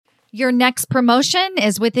Your next promotion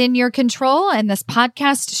is within your control, and this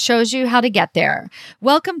podcast shows you how to get there.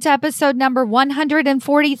 Welcome to episode number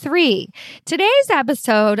 143. Today's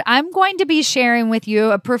episode, I'm going to be sharing with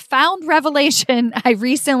you a profound revelation I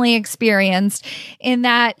recently experienced in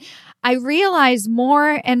that I realize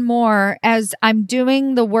more and more as I'm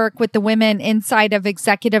doing the work with the women inside of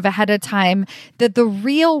Executive Ahead of Time that the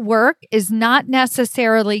real work is not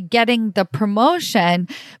necessarily getting the promotion,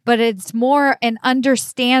 but it's more an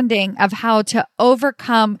understanding of how to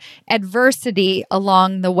overcome adversity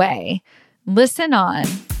along the way. Listen on.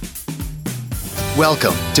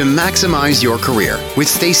 Welcome to Maximize Your Career with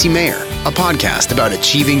Stacey Mayer, a podcast about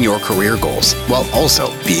achieving your career goals while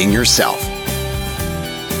also being yourself.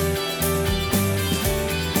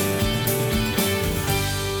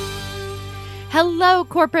 Hello,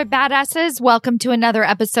 corporate badasses. Welcome to another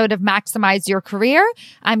episode of Maximize Your Career.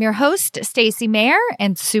 I'm your host, Stacey Mayer,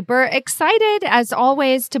 and super excited, as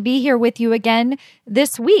always, to be here with you again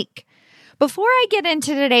this week. Before I get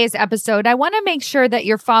into today's episode, I want to make sure that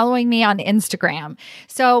you're following me on Instagram.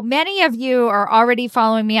 So many of you are already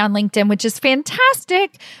following me on LinkedIn, which is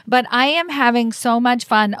fantastic, but I am having so much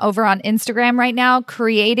fun over on Instagram right now,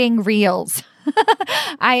 creating reels.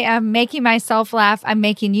 I am making myself laugh. I'm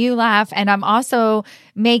making you laugh. And I'm also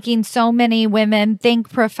making so many women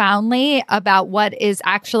think profoundly about what is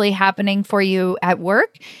actually happening for you at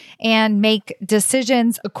work and make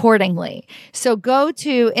decisions accordingly. So go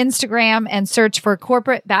to Instagram and search for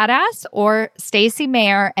Corporate Badass or Stacey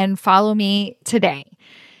Mayer and follow me today.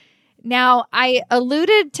 Now, I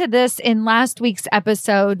alluded to this in last week's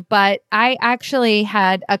episode, but I actually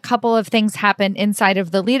had a couple of things happen inside of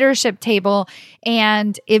the leadership table,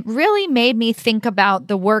 and it really made me think about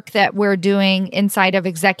the work that we're doing inside of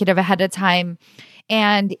Executive Ahead of Time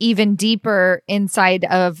and even deeper inside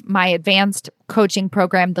of my advanced coaching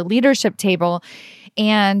program, the leadership table.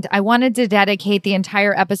 And I wanted to dedicate the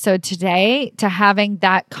entire episode today to having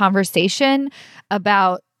that conversation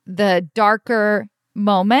about the darker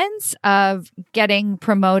moments of getting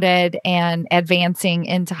promoted and advancing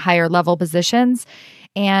into higher level positions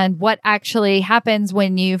and what actually happens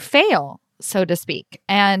when you fail, so to speak.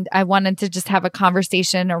 And I wanted to just have a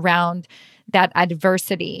conversation around that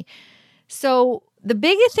adversity. So the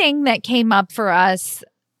big thing that came up for us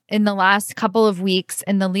in the last couple of weeks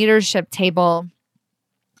in the leadership table,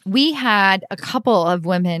 we had a couple of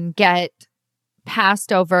women get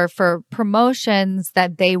passed over for promotions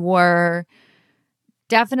that they were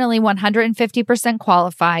definitely 150%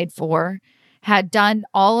 qualified for, had done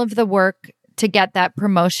all of the work to get that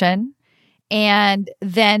promotion, and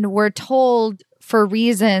then were told for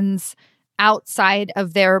reasons outside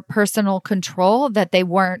of their personal control that they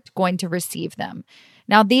weren't going to receive them.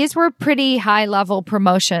 Now, these were pretty high-level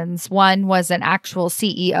promotions. One was an actual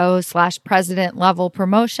CEO/president level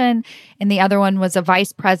promotion, and the other one was a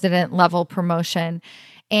vice president level promotion.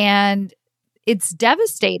 And it's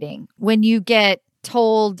devastating when you get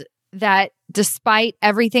told that despite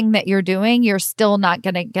everything that you're doing, you're still not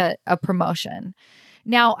going to get a promotion.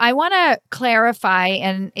 Now, I want to clarify,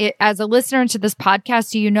 and as a listener to this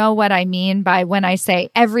podcast, you know what I mean by when I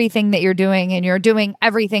say everything that you're doing and you're doing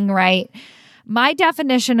everything right. My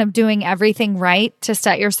definition of doing everything right to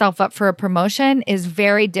set yourself up for a promotion is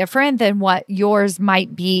very different than what yours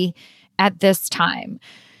might be at this time.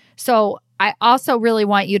 So I also really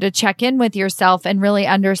want you to check in with yourself and really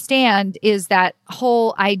understand is that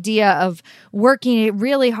whole idea of working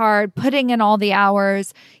really hard, putting in all the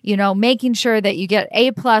hours, making sure that you get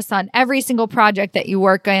A+ on every single project that you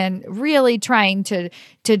work in, really trying to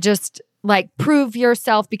just like prove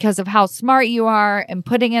yourself because of how smart you are and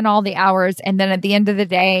putting in all the hours. And then at the end of the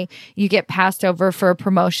day, you get passed over for a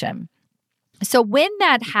promotion. So when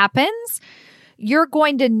that happens, you're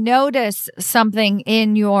going to notice something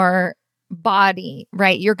in your body,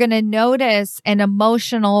 right? You're going to notice an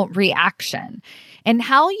emotional reaction. And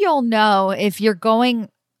how you'll know if you're going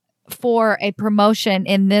for a promotion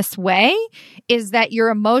in this way is that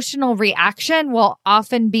your emotional reaction will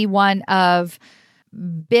often be one of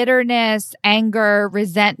bitterness, anger,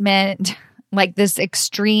 resentment, like this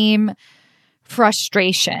extreme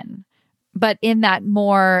frustration, but in that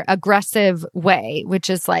more aggressive way, which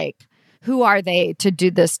is like, who are they to do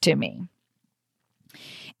this to me?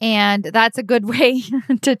 And that's a good way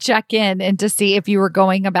to check in and to see if you were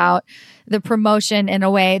going about the promotion in a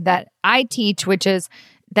way that I teach, which is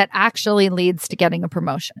that actually leads to getting a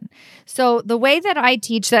promotion. So the way that I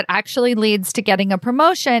teach that actually leads to getting a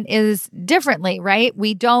promotion is differently, right?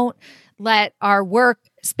 We don't let our work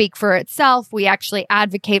speak for itself. We actually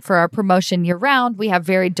advocate for our promotion year round. We have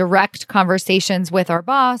very direct conversations with our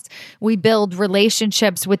boss. We build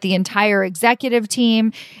relationships with the entire executive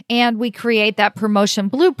team, and we create that promotion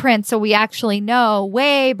blueprint so we actually know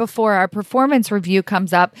way before our performance review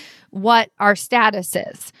comes up what our status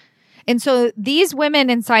is. And so these women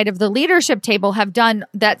inside of the leadership table have done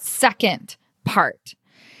that second part.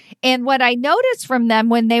 And what I noticed from them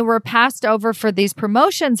when they were passed over for these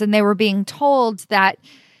promotions and they were being told that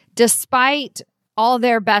despite all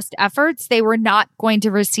their best efforts, they were not going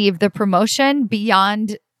to receive the promotion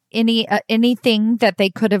beyond anything that they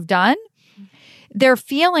could have done. Their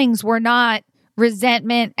feelings were not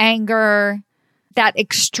resentment, anger, that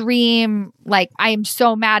extreme, like, I am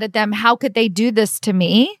so mad at them. How could they do this to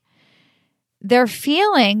me? Their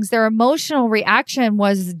feelings, their emotional reaction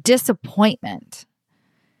was disappointment,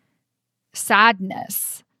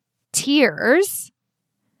 sadness, tears,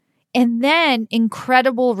 and then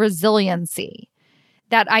incredible resiliency.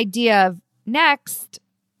 That idea of next,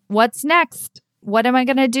 what's next? What am I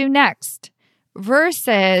going to do next?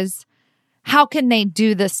 Versus how can they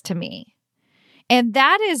do this to me? And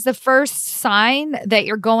that is the first sign that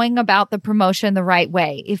you're going about the promotion the right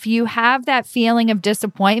way. If you have that feeling of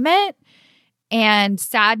disappointment and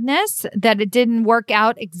sadness that it didn't work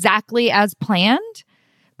out exactly as planned,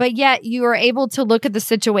 but yet you are able to look at the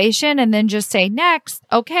situation and then just say, next,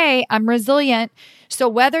 okay, I'm resilient. So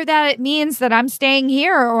whether that it means that I'm staying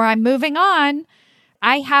here or I'm moving on,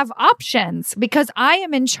 I have options because I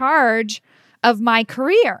am in charge of my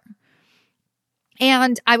career.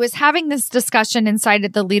 And I was having this discussion inside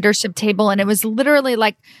at the leadership table, and it was literally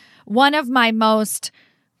like one of my most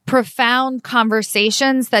profound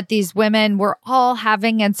conversations that these women were all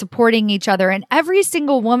having and supporting each other. And every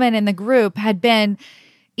single woman in the group had been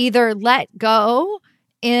either let go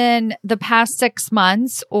in the past 6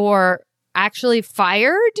 months or actually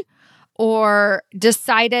fired or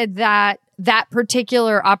decided that that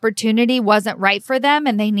particular opportunity wasn't right for them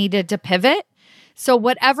and they needed to pivot. So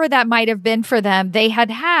whatever that might have been for them, they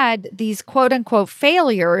had had these quote unquote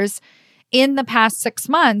failures in the past 6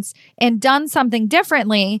 months and done something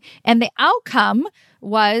differently. And the outcome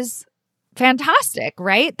was fantastic,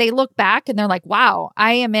 right? They look back and they're like, wow,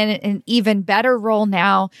 I am in an even better role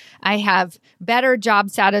now. I have better job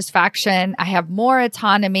satisfaction. I have more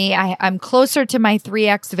autonomy. I'm closer to my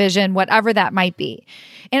 3X vision, whatever that might be.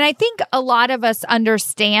 And I think a lot of us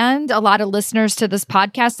understand, a lot of listeners to this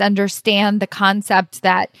podcast understand the concept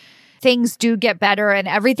that things do get better and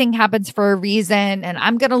everything happens for a reason. And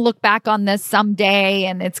I'm going to look back on this someday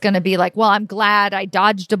and it's going to be like, well, I'm glad I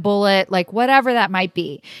dodged a bullet, like whatever that might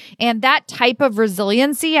be. And that type of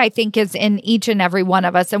resiliency, I think, is in each and every one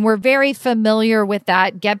of us. And we're very familiar with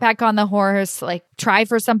that. Get back on the horse, like try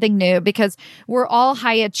for something new, because we're all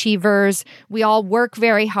high achievers. We all work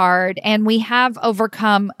very hard and we have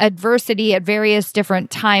overcome adversity at various different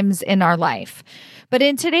times in our life. But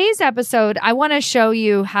in today's episode, I want to show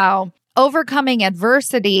you how overcoming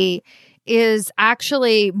adversity is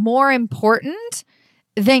actually more important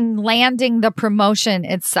than landing the promotion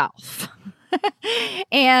itself.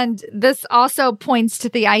 And this also points to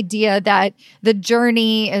the idea that the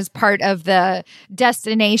journey is part of the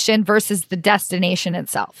destination versus the destination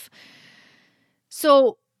itself.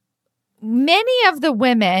 So many of the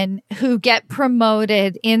women who get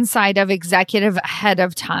promoted inside of executive ahead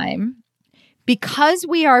of time, because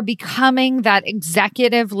we are becoming that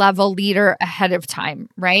executive level leader ahead of time,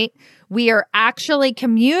 right? We are actually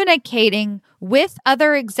communicating with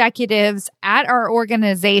other executives at our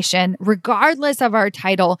organization, regardless of our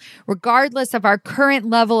title, regardless of our current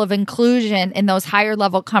level of inclusion in those higher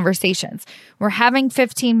level conversations. We're having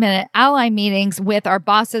 15-minute ally meetings with our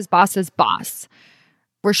boss's boss's boss.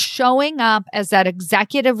 We're showing up as that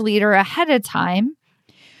executive leader ahead of time.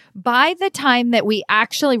 By the time that we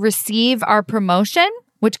actually receive our promotion,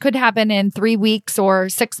 which could happen in 3 weeks or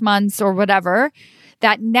 6 months or whatever,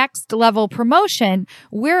 that next level promotion,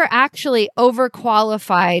 we're actually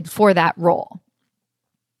overqualified for that role.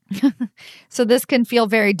 So this can feel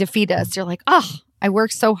very defeatist. You're like, oh, I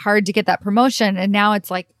worked so hard to get that promotion. And now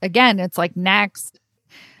it's like, again, it's like next.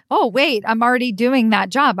 Oh, wait, I'm already doing that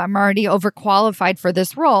job. I'm already overqualified for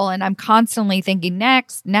this role. And I'm constantly thinking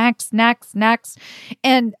next, next, next, next.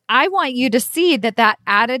 And I want you to see that that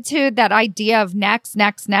attitude, that idea of next,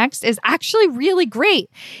 next, next is actually really great.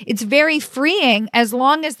 It's very freeing as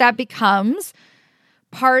long as that becomes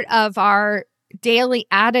part of our daily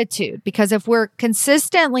attitude. Because if we're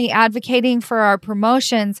consistently advocating for our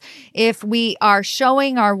promotions, if we are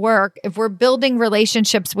showing our work, if we're building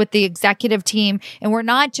relationships with the executive team, and we're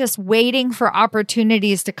not just waiting for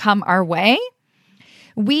opportunities to come our way,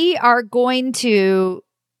 we are going to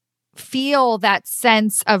feel that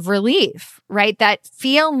sense of relief, right? That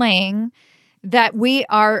feeling that we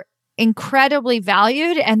are incredibly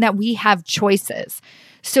valued and that we have choices.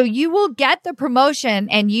 So you will get the promotion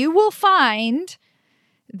and you will find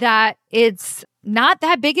that it's not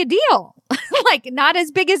that big a deal. Like not as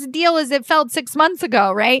big as a deal as it felt 6 months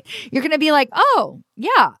ago, right? You're going to be like, oh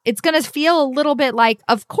yeah, it's going to feel a little bit like,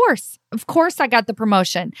 of course I got the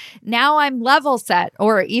promotion. Now I'm level set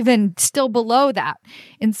or even still below that.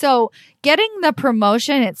 And so getting the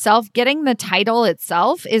promotion itself, getting the title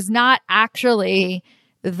itself is not actually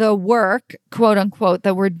the work, quote unquote,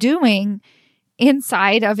 that we're doing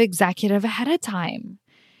inside of Executive Ahead of Time.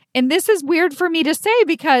 And this is weird for me to say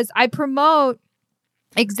because I promote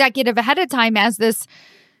Executive Ahead of Time as this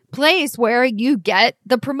place where you get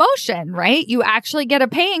the promotion, right? You actually get a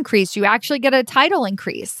pay increase. You actually get a title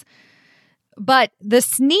increase. But the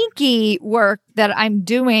sneaky work that I'm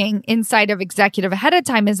doing inside of Executive Ahead of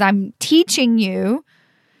Time is I'm teaching you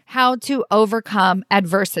how to overcome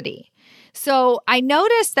adversity. So I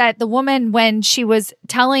noticed that the woman, when she was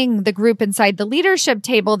telling the group inside the leadership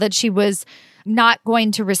table that she was not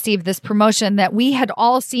going to receive this promotion, that we had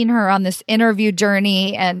all seen her on this interview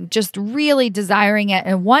journey and just really desiring it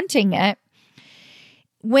and wanting it.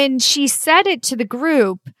 When she said it to the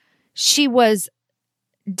group, she was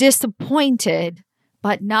disappointed,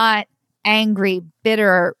 but not angry,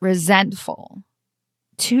 bitter, resentful.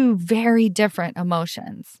 Two very different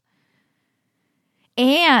emotions.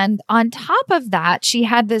 And on top of that, she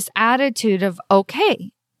had this attitude of,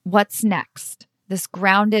 okay, what's next? This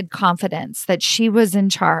grounded confidence that she was in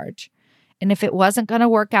charge. And if it wasn't going to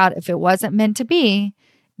work out, if it wasn't meant to be,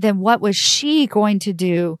 then what was she going to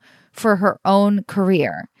do for her own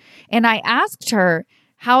career? And I asked her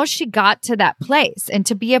how she got to that place and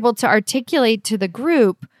to be able to articulate to the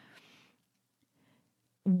group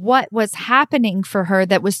what was happening for her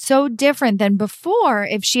that was so different than before.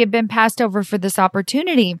 If she had been passed over for this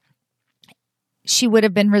opportunity, she would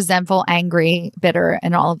have been resentful, angry, bitter,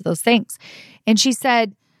 and all of those things. And she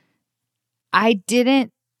said, I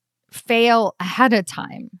didn't fail ahead of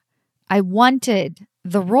time. I wanted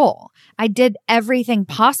the role. I did everything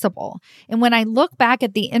possible. And when I look back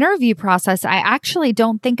at the interview process, I actually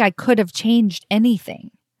don't think I could have changed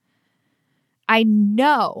anything. I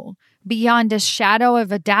know beyond a shadow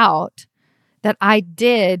of a doubt that I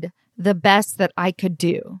did the best that I could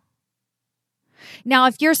do. Now,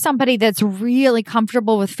 if you're somebody that's really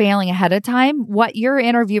comfortable with failing ahead of time, what your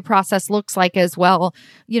interview process looks like is, well,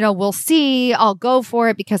 we'll see, I'll go for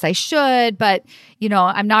it because I should, but,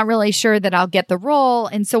 I'm not really sure that I'll get the role.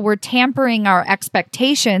 And so we're tampering our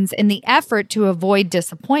expectations in the effort to avoid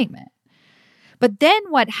disappointment. But then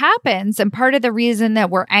what happens, and part of the reason that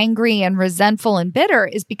we're angry and resentful and bitter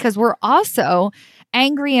is because we're also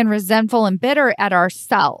angry and resentful and bitter at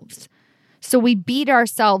ourselves. So we beat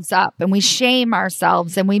ourselves up and we shame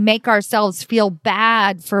ourselves and we make ourselves feel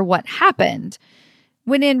bad for what happened.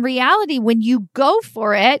 When in reality, when you go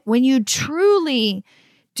for it, when you truly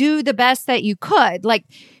do the best that you could, like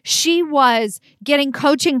she was getting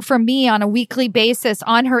coaching from me on a weekly basis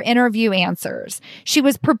on her interview answers. She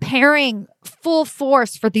was preparing full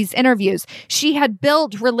force for these interviews. She had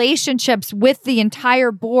built relationships with the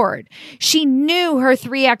entire board. She knew her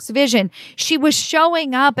 3X vision. She was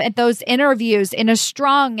showing up at those interviews in a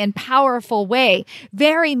strong and powerful way,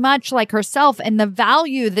 very much like herself and the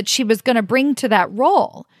value that she was going to bring to that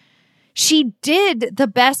role. She did the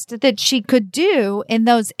best that she could do in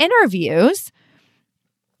those interviews.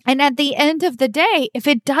 And at the end of the day, if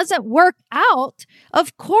it doesn't work out,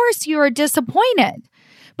 of course you are disappointed.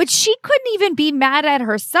 But she couldn't even be mad at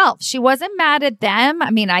herself. She wasn't mad at them.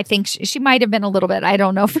 I mean, I think she might have been a little bit. I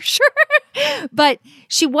don't know for sure. But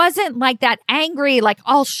she wasn't like that angry, like,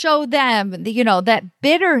 I'll show them, that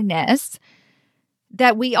bitterness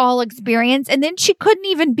that we all experience. And then she couldn't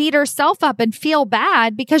even beat herself up and feel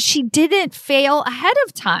bad because she didn't fail ahead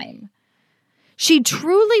of time. She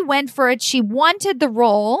truly went for it. She wanted the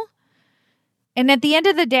role. And at the end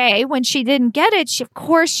of the day, when she didn't get it, of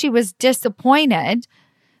course she was disappointed,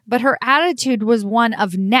 but her attitude was one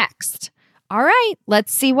of next. All right,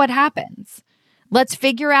 let's see what happens. Let's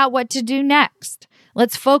figure out what to do next.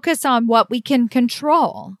 Let's focus on what we can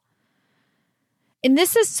control. And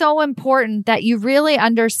this is so important that you really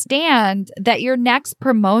understand that your next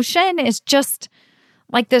promotion is just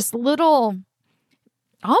like this little,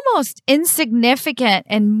 almost insignificant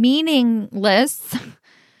and meaningless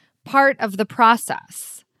part of the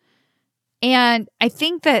process. And I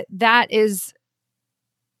think that that is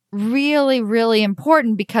really, really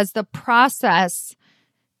important because the process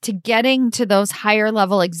to getting to those higher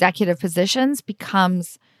level executive positions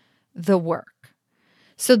becomes the work.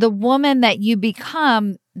 So the woman that you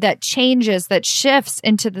become, that changes, that shifts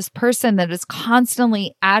into this person that is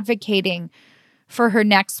constantly advocating for her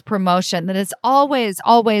next promotion, that is always,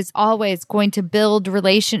 always, always going to build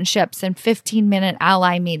relationships in 15-minute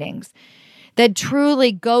ally meetings, that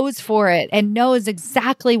truly goes for it and knows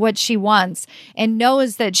exactly what she wants and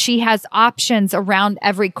knows that she has options around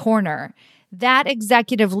every corner. That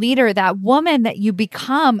executive leader, that woman that you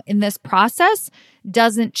become in this process,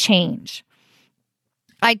 doesn't change.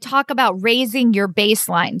 I talk about raising your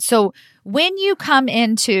baseline. So when you come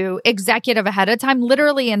into executive ahead of time,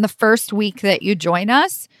 literally in the first week that you join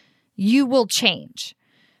us, you will change.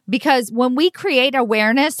 Because when we create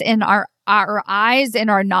awareness in our eyes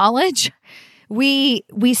and our knowledge, we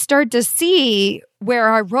start to see where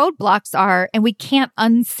our roadblocks are and we can't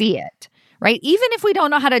unsee it, right? Even if we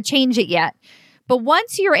don't know how to change it yet. But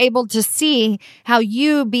once you're able to see how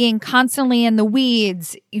you being constantly in the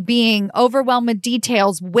weeds, being overwhelmed with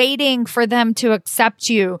details, waiting for them to accept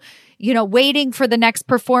you, waiting for the next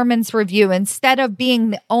performance review instead of being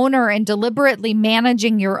the owner and deliberately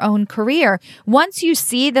managing your own career. Once you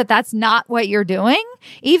see that that's not what you're doing,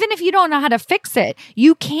 even if you don't know how to fix it,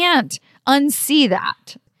 you can't unsee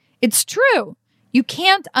that. It's true. You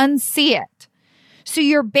can't unsee it. So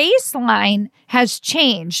your baseline has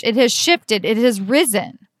changed. It has shifted. It has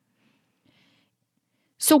risen.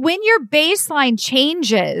 So when your baseline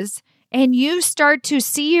changes and you start to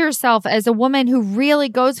see yourself as a woman who really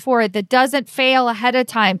goes for it, that doesn't fail ahead of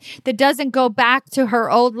time, that doesn't go back to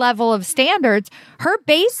her old level of standards, her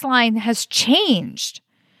baseline has changed.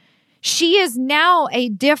 She is now a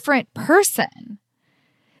different person.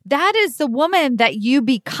 That is the woman that you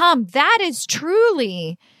become. That is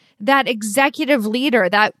truly that executive leader,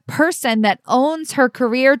 that person that owns her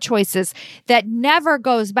career choices, that never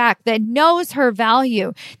goes back, that knows her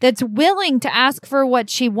value, that's willing to ask for what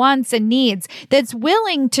she wants and needs, that's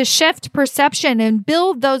willing to shift perception and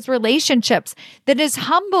build those relationships, that is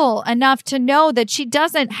humble enough to know that she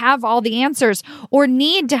doesn't have all the answers or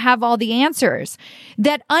need to have all the answers,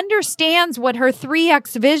 that understands what her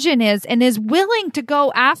 3X vision is and is willing to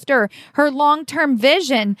go after her long-term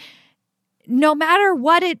vision no matter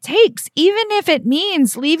what it takes, even if it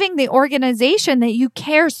means leaving the organization that you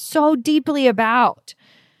care so deeply about,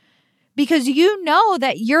 because you know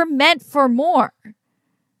that you're meant for more,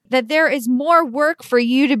 that there is more work for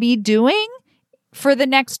you to be doing for the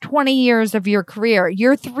next 20 years of your career.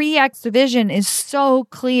 Your 3X vision is so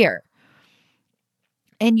clear,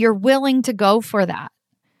 and you're willing to go for that.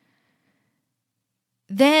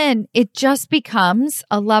 Then it just becomes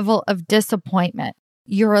a level of disappointment.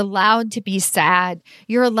 You're allowed to be sad.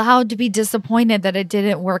 You're allowed to be disappointed that it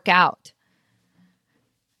didn't work out.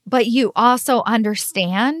 But you also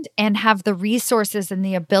understand and have the resources and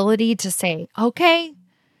the ability to say, okay,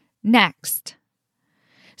 next.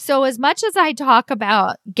 So as much as I talk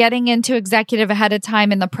about getting into executive ahead of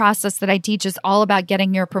time, and the process that I teach is all about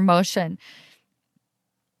getting your promotion,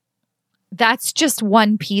 that's just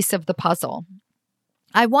one piece of the puzzle.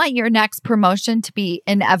 I want your next promotion to be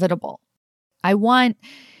inevitable. I want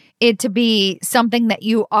it to be something that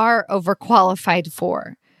you are overqualified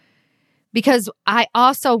for, because I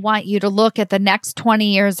also want you to look at the next 20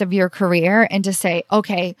 years of your career and to say,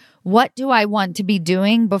 okay, what do I want to be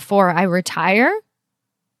doing before I retire?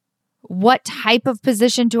 What type of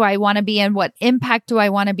position do I want to be in? What impact do I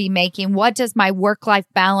want to be making? What does my work-life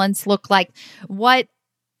balance look like? What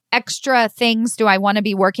extra things do I want to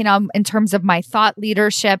be working on in terms of my thought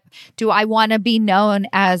leadership? Do I want to be known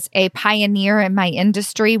as a pioneer in my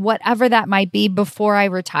industry? Whatever that might be before I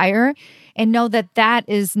retire, and know that that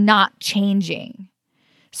is not changing.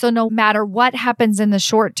 So no matter what happens in the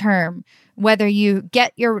short term, whether you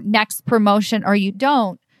get your next promotion or you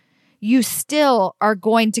don't, you still are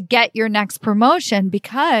going to get your next promotion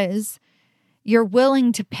because you're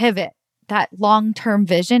willing to pivot. That long-term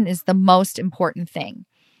vision is the most important thing.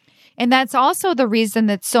 And that's also the reason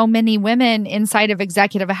that so many women inside of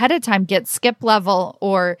executive ahead of time get skip level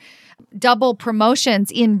or double promotions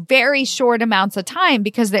in very short amounts of time,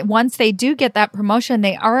 because that once they do get that promotion,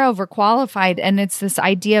 they are overqualified. And it's this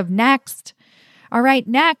idea of next. All right,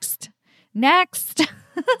 next.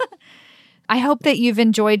 I hope that you've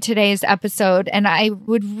enjoyed today's episode, and I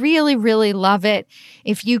would really, really love it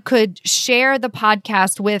if you could share the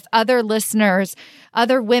podcast with other listeners,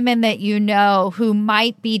 other women that you know who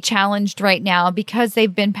might be challenged right now because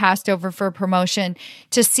they've been passed over for promotion,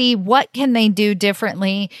 to see what can they do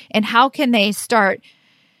differently and how can they start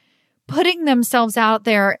putting themselves out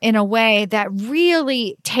there in a way that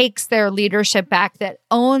really takes their leadership back, that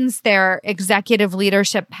owns their executive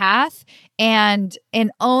leadership path, and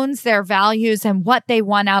owns their values and what they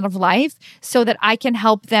want out of life so that I can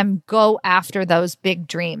help them go after those big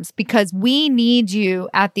dreams, because we need you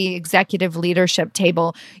at the executive leadership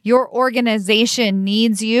table. Your organization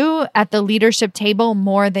needs you at the leadership table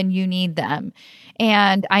more than you need them.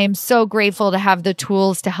 And I am so grateful to have the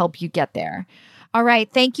tools to help you get there. All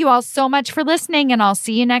right. Thank you all so much for listening, and I'll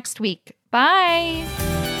see you next week. Bye.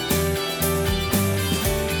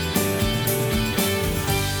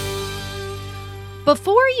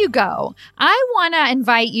 Before you go, I want to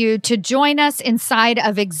invite you to join us inside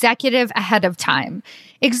of Executive Ahead of Time.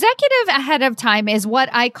 Executive Ahead of Time is what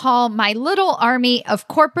I call my little army of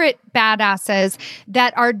corporate badasses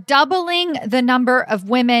that are doubling the number of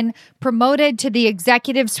women promoted to the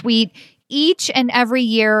executive suite each and every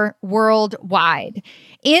year worldwide.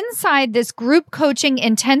 Inside this group coaching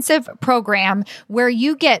intensive program where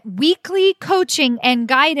you get weekly coaching and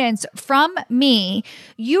guidance from me,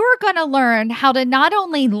 you are going to learn how to not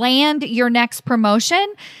only land your next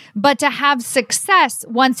promotion, but to have success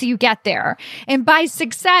once you get there. And by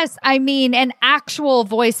success, I mean an actual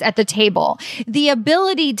voice at the table, the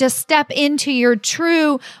ability to step into your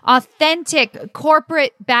true, authentic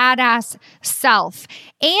corporate badass self,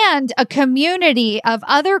 and a community of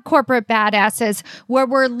other corporate badasses where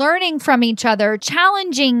we're learning from each other,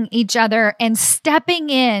 challenging each other, and stepping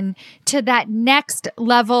in to that next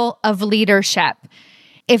level of leadership.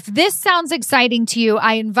 If this sounds exciting to you,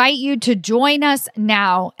 I invite you to join us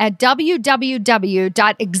now at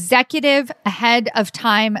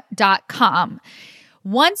www.executiveaheadoftime.com.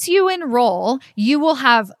 Once you enroll, you will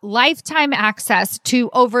have lifetime access to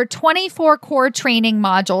over 24 core training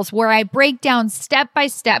modules where I break down step by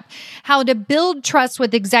step how to build trust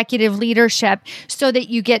with executive leadership so that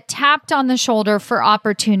you get tapped on the shoulder for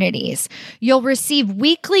opportunities. You'll receive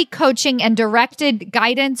weekly coaching and directed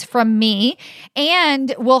guidance from me,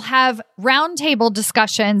 and we'll have roundtable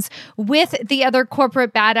discussions with the other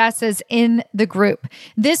corporate badasses in the group.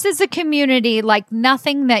 This is a community like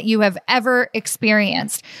nothing that you have ever experienced.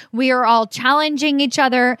 We are all challenging each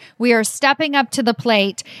other. We are stepping up to the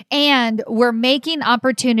plate, and we're making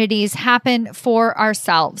opportunities happen for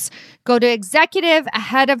ourselves. Go to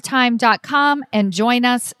executiveaheadoftime.com and join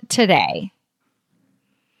us today.